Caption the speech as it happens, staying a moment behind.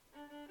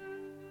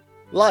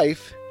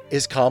Life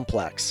is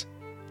complex.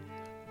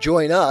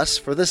 Join us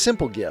for the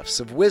simple gifts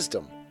of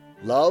wisdom,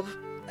 love,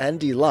 and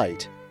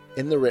delight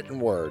in the written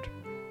word.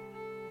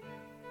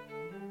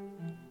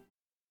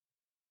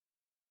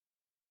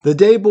 The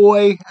Day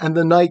Boy and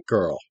the Night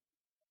Girl.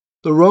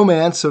 The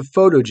Romance of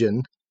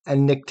Photogen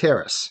and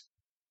Nycteris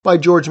by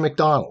George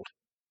MacDonald,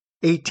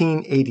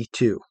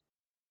 1882.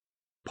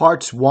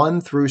 Parts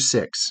 1 through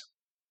 6.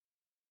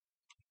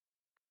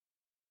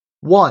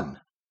 1.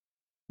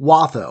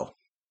 Watho.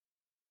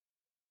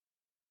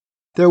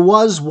 There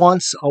was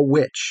once a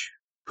witch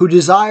who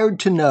desired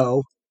to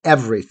know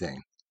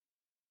everything.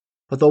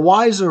 But the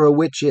wiser a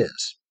witch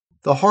is,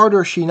 the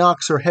harder she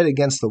knocks her head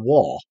against the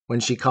wall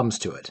when she comes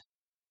to it.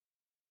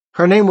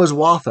 Her name was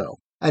Watho,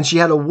 and she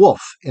had a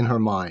wolf in her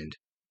mind.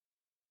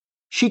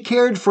 She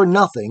cared for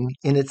nothing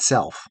in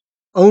itself,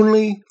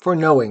 only for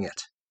knowing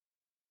it.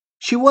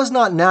 She was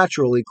not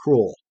naturally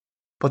cruel,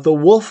 but the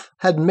wolf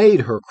had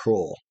made her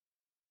cruel.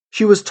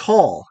 She was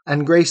tall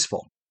and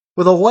graceful,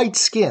 with a white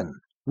skin,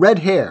 red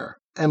hair,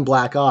 and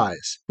black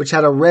eyes, which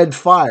had a red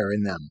fire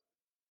in them.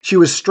 She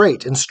was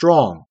straight and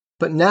strong,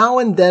 but now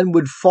and then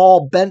would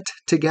fall bent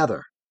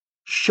together,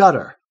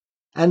 shudder,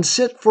 and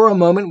sit for a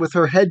moment with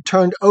her head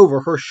turned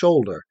over her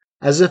shoulder,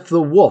 as if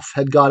the wolf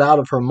had got out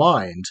of her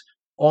mind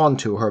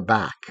onto her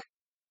back.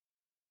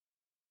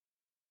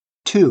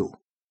 2.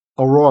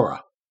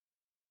 Aurora.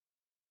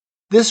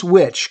 This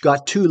witch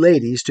got 2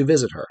 ladies to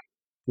visit her.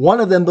 One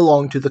of them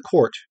belonged to the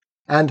court,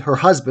 and her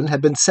husband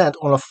had been sent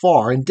on a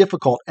far and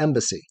difficult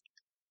embassy.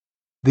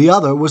 The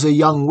other was a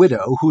young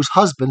widow whose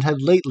husband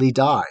had lately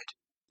died,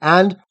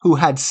 and who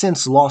had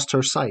since lost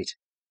her sight.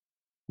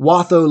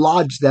 Watho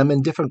lodged them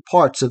in different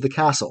parts of the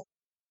castle,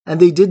 and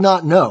they did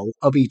not know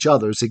of each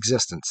other's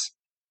existence.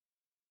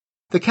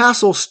 The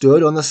castle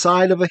stood on the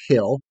side of a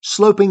hill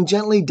sloping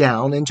gently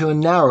down into a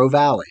narrow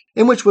valley,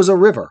 in which was a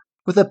river,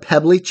 with a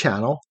pebbly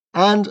channel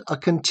and a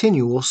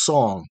continual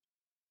song.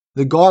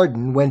 The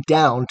garden went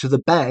down to the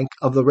bank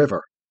of the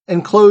river,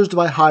 enclosed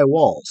by high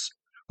walls,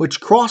 which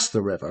crossed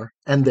the river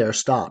and there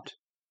stopped.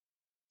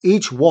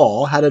 Each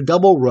wall had a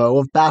double row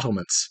of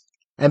battlements,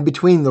 and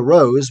between the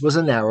rows was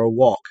a narrow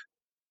walk.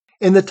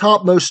 In the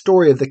topmost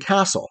story of the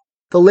castle,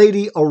 the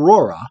Lady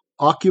Aurora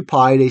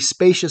occupied a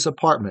spacious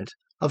apartment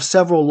of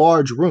several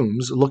large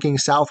rooms looking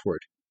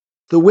southward.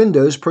 The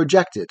windows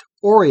projected,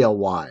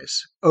 oriel-wise,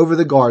 over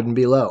the garden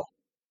below,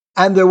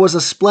 and there was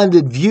a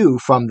splendid view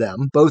from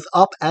them both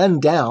up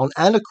and down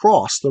and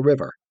across the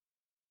river.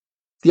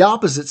 The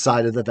opposite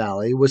side of the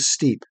valley was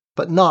steep,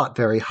 but not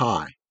very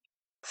high.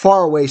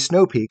 Faraway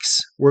snow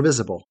peaks were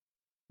visible.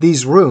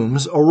 These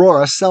rooms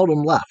Aurora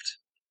seldom left,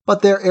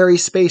 but their airy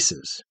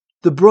spaces,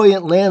 the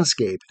brilliant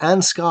landscape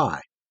and sky,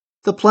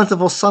 the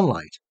plentiful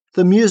sunlight,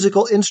 the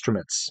musical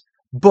instruments,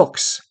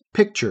 books,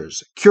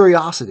 pictures,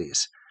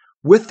 curiosities,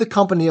 with the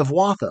company of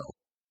Watho,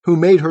 who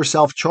made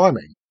herself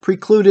charming,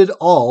 precluded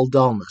all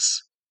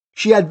dullness.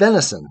 She had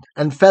venison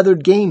and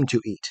feathered game to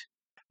eat,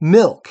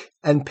 milk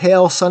and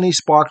pale sunny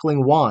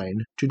sparkling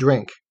wine to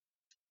drink.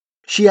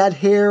 She had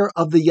hair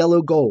of the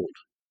yellow gold,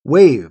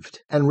 waved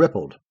and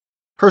rippled.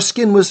 Her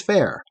skin was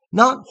fair,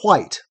 not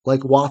white like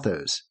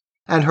Watho's,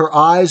 and her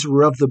eyes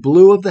were of the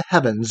blue of the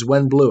heavens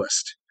when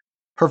bluest.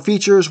 Her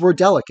features were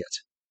delicate,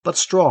 but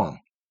strong,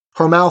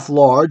 her mouth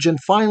large and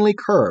finely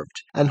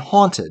curved, and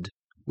haunted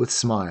with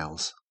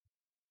smiles.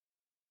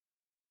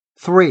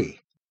 3.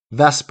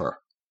 Vesper.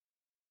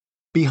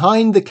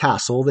 Behind the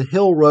castle the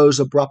hill rose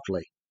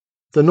abruptly.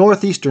 The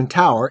northeastern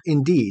tower,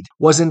 indeed,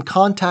 was in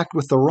contact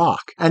with the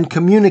rock and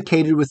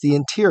communicated with the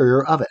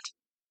interior of it,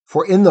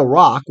 for in the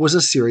rock was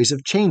a series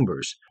of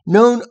chambers,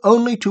 known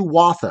only to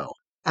Watho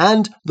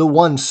and the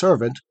one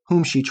servant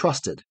whom she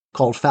trusted,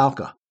 called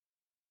Falca.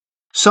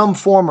 Some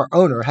former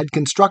owner had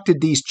constructed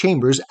these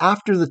chambers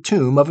after the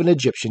tomb of an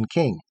Egyptian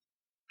king,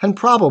 and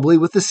probably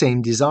with the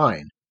same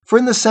design, for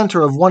in the center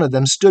of one of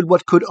them stood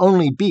what could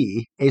only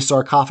be a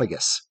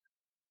sarcophagus.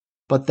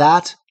 But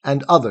that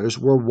and others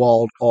were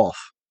walled off.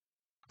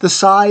 The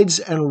sides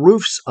and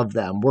roofs of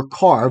them were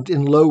carved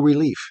in low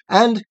relief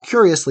and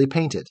curiously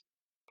painted.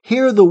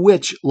 Here the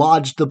witch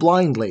lodged the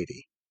blind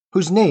lady,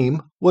 whose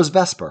name was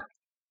Vesper.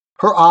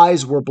 Her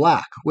eyes were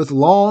black, with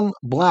long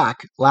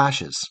black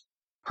lashes.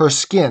 Her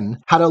skin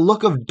had a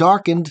look of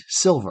darkened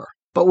silver,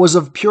 but was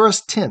of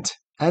purest tint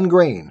and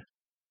grain.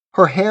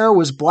 Her hair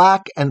was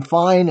black and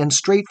fine and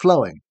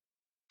straight-flowing.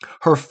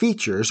 Her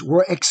features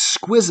were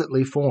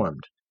exquisitely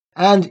formed,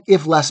 and,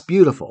 if less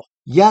beautiful,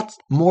 yet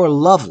more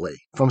lovely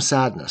from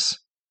sadness.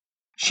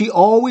 She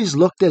always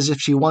looked as if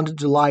she wanted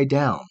to lie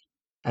down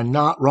and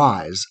not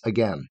rise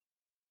again.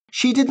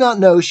 She did not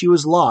know she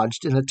was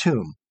lodged in a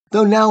tomb,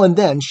 though now and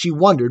then she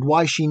wondered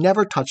why she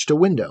never touched a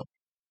window.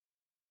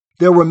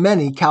 There were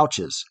many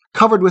couches,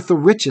 covered with the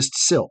richest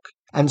silk,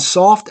 and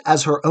soft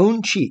as her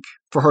own cheek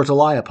for her to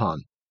lie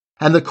upon,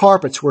 and the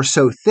carpets were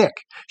so thick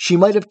she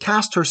might have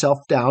cast herself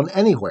down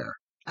anywhere,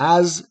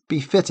 as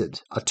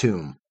befitted a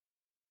tomb.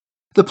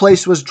 The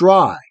place was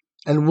dry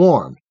and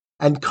warm,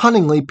 and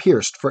cunningly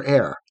pierced for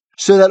air,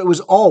 so that it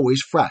was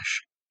always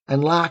fresh,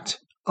 and lacked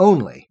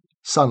only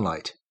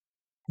sunlight.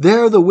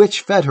 There the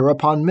witch fed her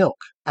upon milk,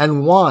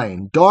 and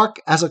wine dark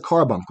as a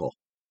carbuncle,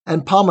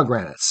 and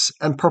pomegranates,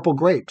 and purple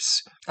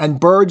grapes, and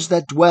birds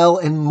that dwell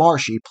in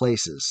marshy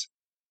places.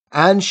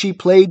 And she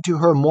played to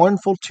her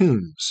mournful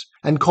tunes,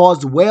 and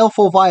caused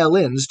wailful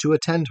violins to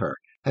attend her,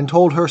 and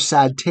told her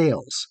sad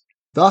tales,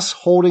 thus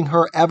holding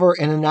her ever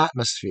in an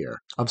atmosphere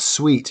of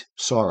sweet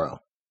sorrow.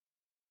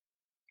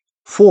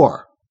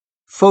 4.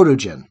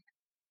 Photogen.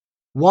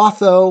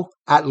 Watho,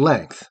 at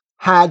length,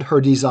 had her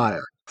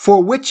desire,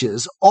 for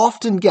witches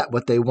often get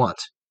what they want.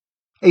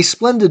 A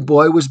splendid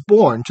boy was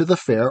born to the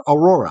fair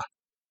Aurora.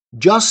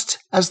 Just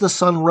as the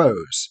sun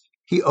rose,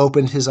 he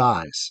opened his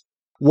eyes.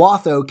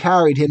 Watho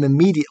carried him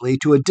immediately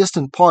to a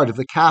distant part of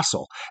the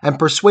castle, and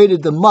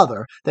persuaded the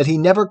mother that he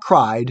never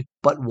cried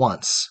but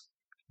once,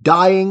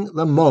 dying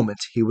the moment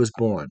he was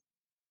born.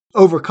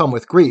 Overcome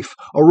with grief,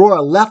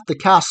 Aurora left the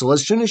castle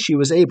as soon as she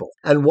was able,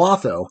 and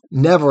Watho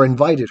never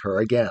invited her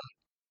again.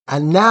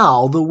 And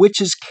now the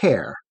witch's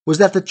care was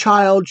that the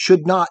child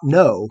should not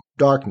know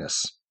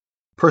darkness.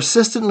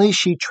 Persistently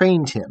she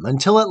trained him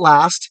until at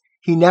last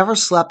he never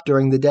slept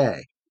during the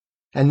day,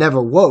 and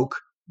never woke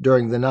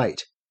during the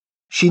night.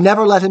 She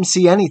never let him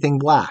see anything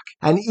black,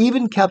 and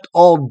even kept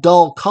all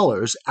dull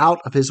colors out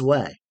of his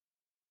way.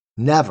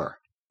 Never,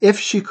 if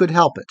she could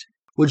help it,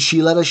 would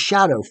she let a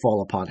shadow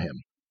fall upon him,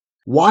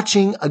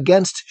 watching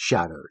against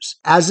shadows,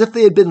 as if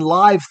they had been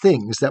live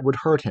things that would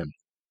hurt him.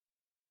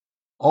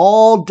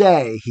 All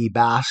day he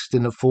basked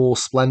in the full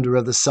splendor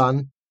of the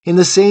sun, in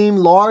the same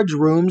large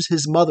rooms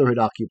his mother had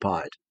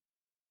occupied.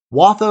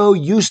 Watho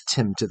used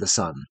him to the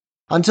sun,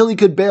 until he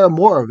could bear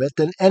more of it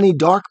than any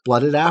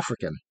dark-blooded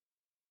African.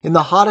 In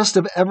the hottest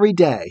of every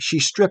day she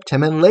stripped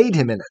him and laid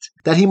him in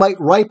it, that he might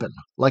ripen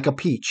like a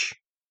peach.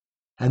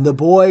 And the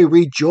boy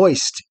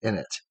rejoiced in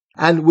it,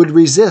 and would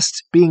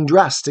resist being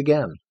dressed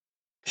again.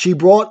 She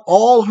brought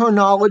all her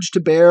knowledge to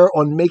bear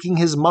on making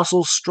his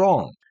muscles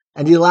strong,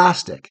 and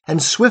elastic,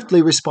 and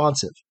swiftly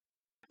responsive,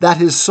 that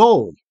his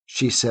soul,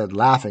 she said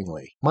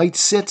laughingly, might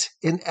sit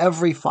in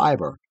every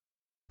fiber,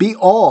 be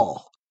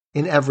all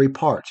in every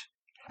part,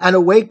 and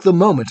awake the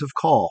moment of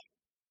call.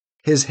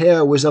 His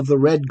hair was of the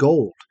red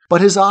gold, but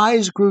his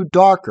eyes grew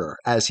darker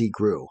as he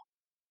grew,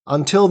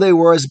 until they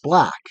were as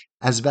black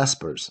as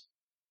vespers.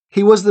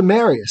 He was the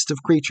merriest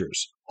of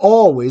creatures,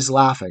 always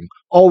laughing,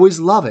 always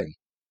loving,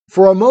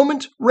 for a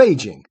moment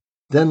raging,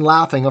 then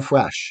laughing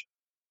afresh.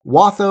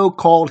 Watho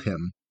called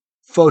him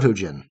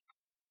Photogen.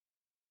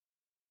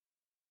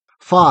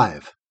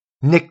 5.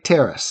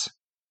 Nycteris.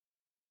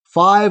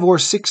 5 or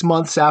 6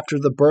 months after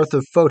the birth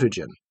of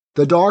Photogen,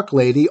 the Dark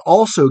Lady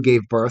also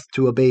gave birth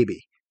to a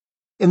baby.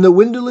 In the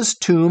windowless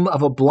tomb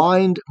of a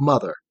blind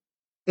mother,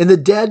 in the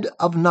dead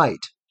of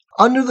night,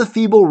 under the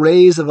feeble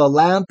rays of a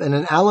lamp and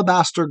an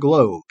alabaster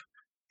globe,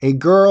 a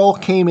girl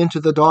came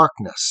into the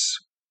darkness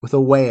with a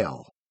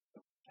wail.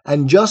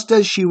 And just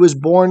as she was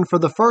born for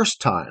the first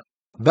time,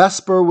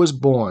 Vesper was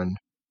born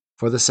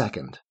for the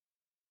second,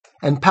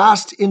 and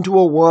passed into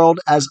a world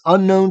as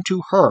unknown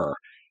to her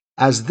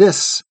as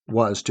this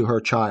was to her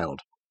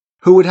child,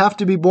 who would have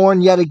to be born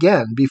yet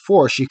again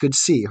before she could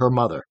see her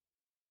mother.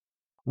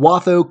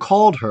 Watho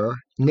called her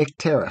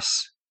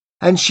Nycteris,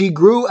 and she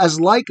grew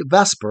as like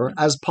Vesper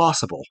as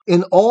possible,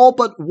 in all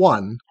but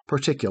one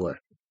particular.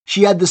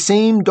 She had the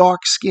same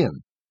dark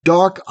skin,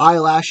 dark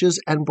eyelashes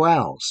and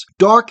brows,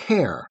 dark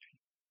hair,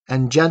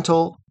 and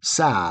gentle,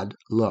 sad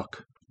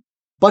look.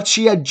 But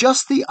she had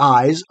just the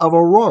eyes of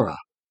Aurora,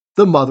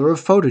 the mother of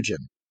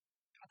Photogen,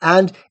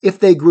 and if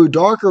they grew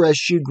darker as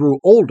she grew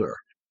older,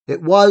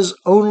 it was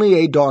only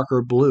a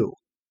darker blue.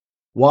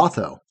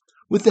 Watho,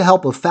 with the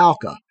help of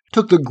Falca,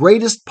 took the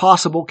greatest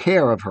possible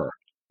care of her,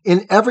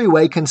 in every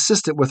way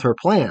consistent with her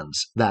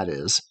plans, that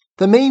is,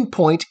 the main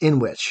point in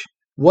which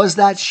was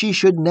that she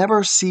should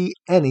never see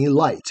any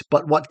light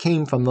but what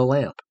came from the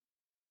lamp.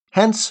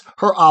 Hence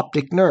her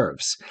optic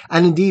nerves,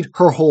 and indeed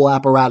her whole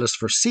apparatus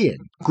for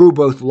seeing, grew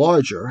both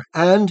larger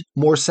and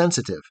more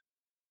sensitive.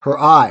 Her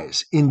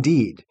eyes,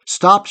 indeed,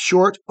 stopped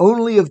short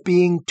only of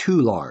being too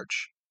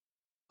large.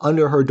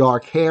 Under her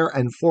dark hair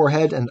and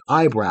forehead and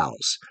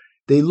eyebrows,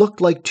 they looked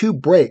like two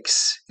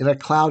breaks in a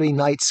cloudy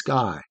night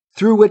sky,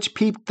 through which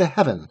peeped the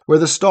heaven where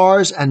the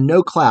stars and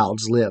no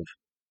clouds live.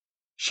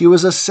 She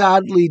was a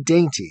sadly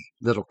dainty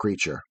little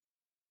creature.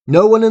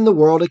 No one in the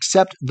world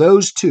except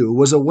those two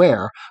was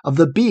aware of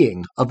the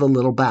being of the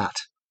little bat.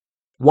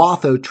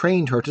 Watho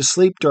trained her to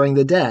sleep during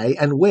the day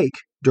and wake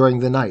during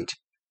the night.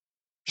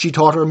 She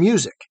taught her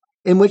music,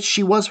 in which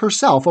she was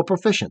herself a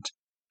proficient,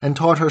 and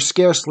taught her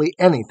scarcely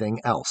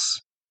anything else.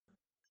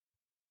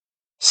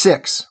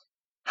 6.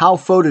 How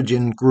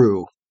Photogen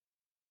Grew.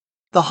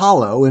 The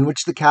hollow in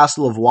which the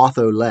castle of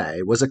Watho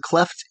lay was a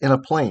cleft in a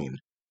plain,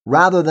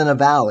 rather than a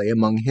valley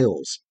among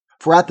hills,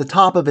 for at the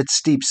top of its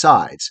steep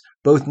sides,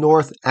 both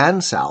north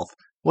and south,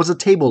 was a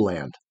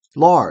tableland,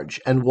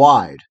 large and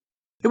wide.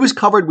 It was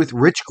covered with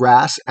rich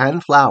grass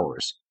and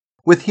flowers,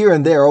 with here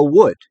and there a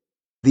wood,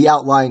 the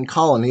outlying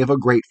colony of a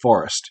great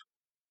forest.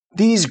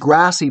 These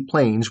grassy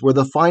plains were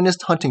the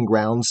finest hunting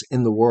grounds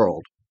in the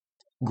world.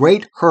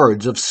 Great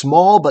herds of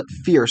small but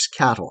fierce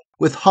cattle,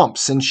 with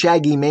humps and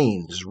shaggy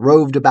manes,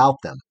 roved about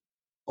them.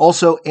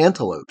 Also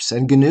antelopes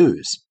and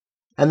gnus,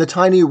 and the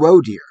tiny roe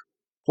deer,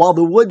 while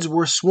the woods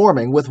were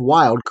swarming with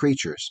wild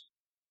creatures.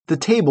 The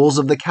tables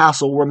of the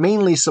castle were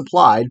mainly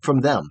supplied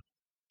from them.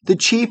 The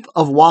chief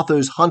of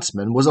Watho's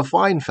huntsmen was a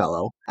fine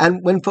fellow, and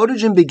when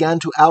Photogen began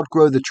to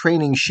outgrow the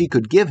training she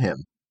could give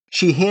him,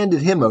 she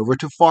handed him over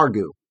to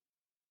Fargu.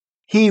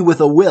 He,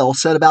 with a will,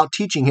 set about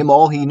teaching him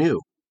all he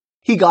knew.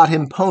 He got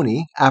him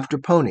pony after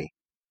pony,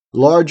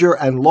 larger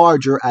and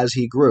larger as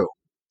he grew,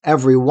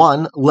 every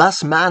one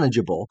less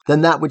manageable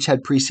than that which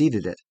had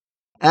preceded it,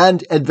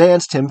 and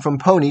advanced him from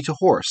pony to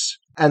horse,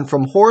 and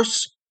from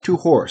horse to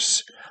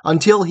horse,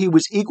 until he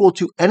was equal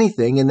to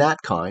anything in that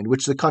kind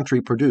which the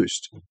country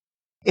produced.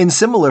 In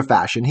similar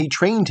fashion he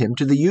trained him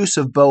to the use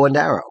of bow and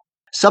arrow,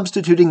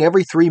 substituting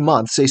every 3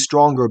 months a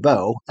stronger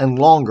bow and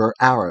longer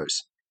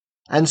arrows.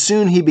 And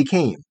soon he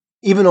became,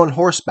 even on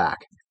horseback,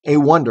 a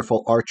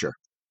wonderful archer.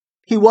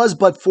 He was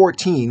but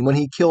 14 when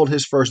he killed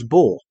his first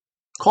bull,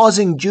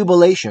 causing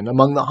jubilation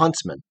among the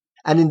huntsmen,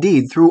 and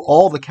indeed through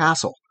all the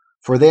castle,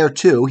 for there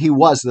too he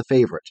was the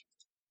favorite.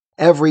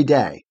 Every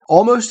day,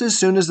 almost as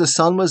soon as the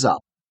sun was up,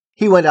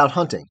 he went out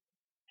hunting,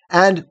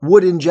 and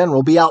would in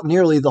general be out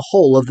nearly the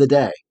whole of the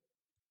day.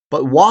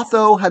 But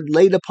Watho had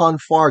laid upon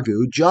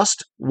Fargu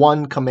just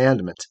one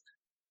commandment,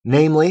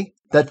 namely,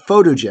 that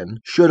Photogen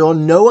should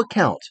on no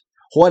account,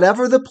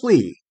 whatever the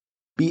plea,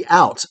 be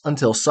out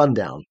until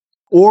sundown,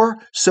 or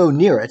so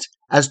near it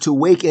as to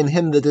wake in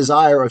him the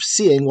desire of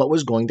seeing what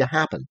was going to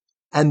happen.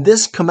 And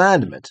this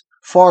commandment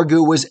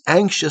Fargu was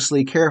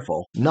anxiously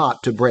careful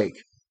not to break.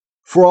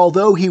 For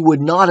although he would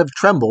not have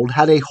trembled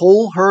had a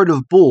whole herd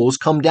of bulls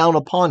come down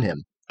upon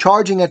him,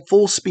 charging at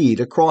full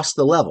speed across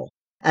the level,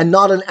 and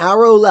not an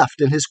arrow left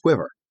in his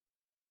quiver,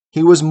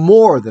 he was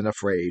more than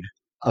afraid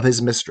of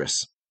his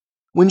mistress.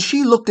 When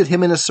she looked at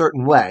him in a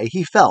certain way,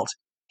 he felt,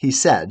 he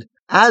said,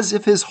 as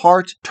if his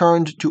heart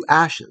turned to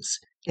ashes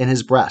in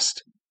his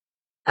breast,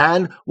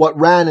 and what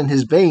ran in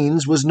his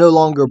veins was no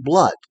longer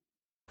blood,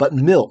 but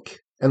milk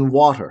and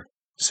water,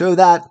 so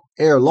that,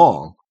 ere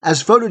long,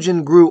 as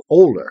Photogen grew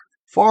older,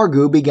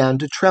 Fargu began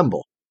to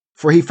tremble,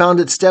 for he found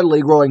it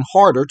steadily growing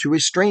harder to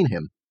restrain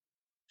him.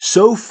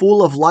 So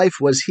full of life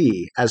was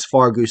he, as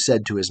Fargu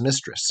said to his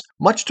mistress,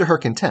 much to her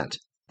content,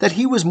 that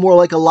he was more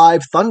like a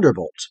live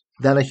thunderbolt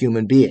than a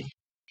human being.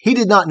 He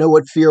did not know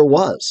what fear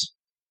was,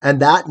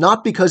 and that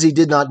not because he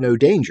did not know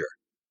danger,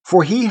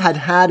 for he had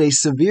had a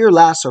severe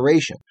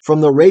laceration from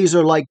the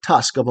razor-like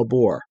tusk of a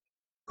boar,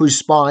 whose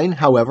spine,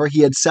 however,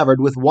 he had severed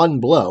with one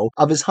blow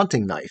of his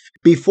hunting knife,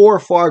 before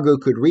Fargu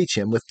could reach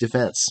him with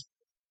defense.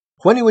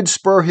 When he would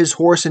spur his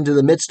horse into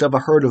the midst of a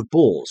herd of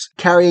bulls,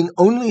 carrying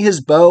only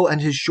his bow and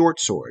his short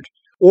sword,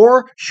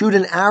 or shoot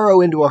an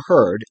arrow into a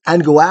herd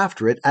and go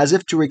after it as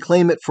if to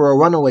reclaim it for a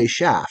runaway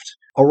shaft,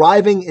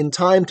 arriving in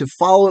time to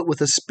follow it with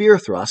a spear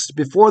thrust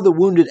before the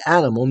wounded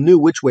animal knew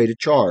which way to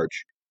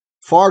charge,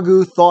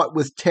 Fargu thought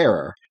with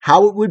terror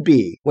how it would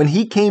be when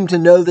he came to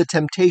know the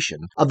temptation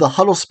of the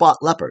huddle-spot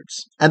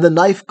leopards and the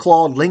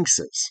knife-clawed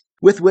lynxes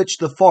with which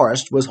the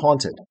forest was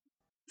haunted.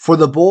 For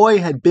the boy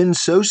had been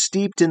so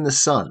steeped in the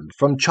sun,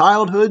 from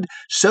childhood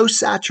so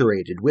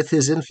saturated with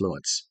his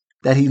influence,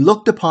 that he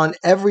looked upon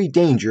every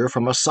danger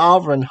from a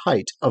sovereign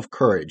height of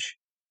courage.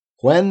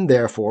 When,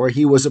 therefore,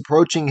 he was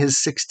approaching his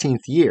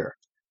 16th year,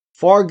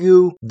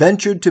 Fargu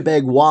ventured to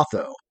beg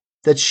Watho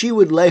that she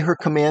would lay her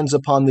commands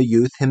upon the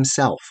youth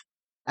himself,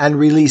 and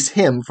release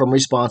him from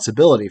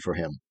responsibility for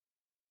him.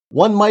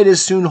 One might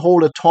as soon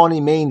hold a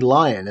tawny-maned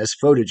lion as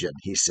Photogen,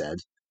 he said.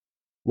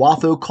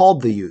 Watho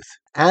called the youth,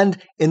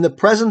 and, in the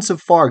presence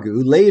of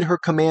Fargu, laid her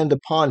command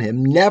upon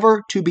him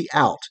never to be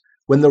out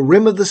when the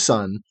rim of the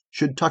sun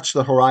should touch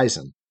the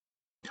horizon,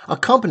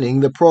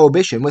 accompanying the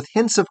prohibition with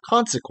hints of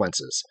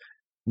consequences,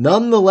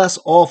 none the less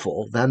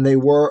awful than they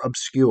were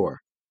obscure.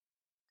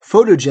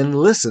 Photogen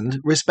listened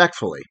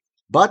respectfully,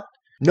 but,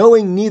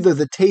 knowing neither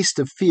the taste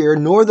of fear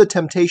nor the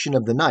temptation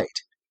of the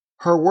night,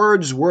 her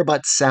words were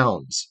but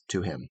sounds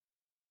to him.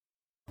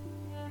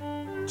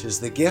 "'Tis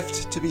the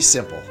gift to be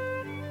simple,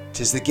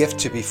 'tis the gift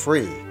to be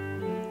free,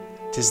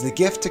 'tis the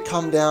gift to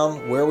come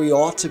down where we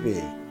ought to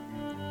be,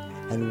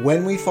 and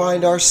when we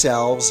find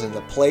ourselves in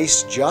the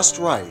place just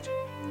right,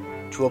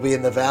 'twill be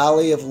in the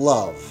valley of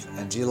love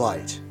and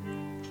delight.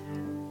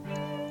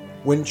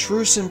 When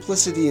true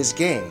simplicity is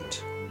gained,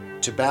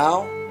 to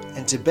bow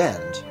and to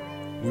bend,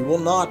 we will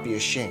not be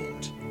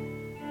ashamed.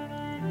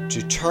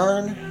 To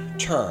turn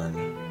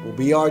will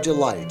be our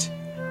delight,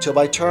 till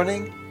by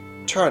turning,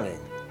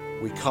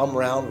 we come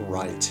round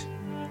right.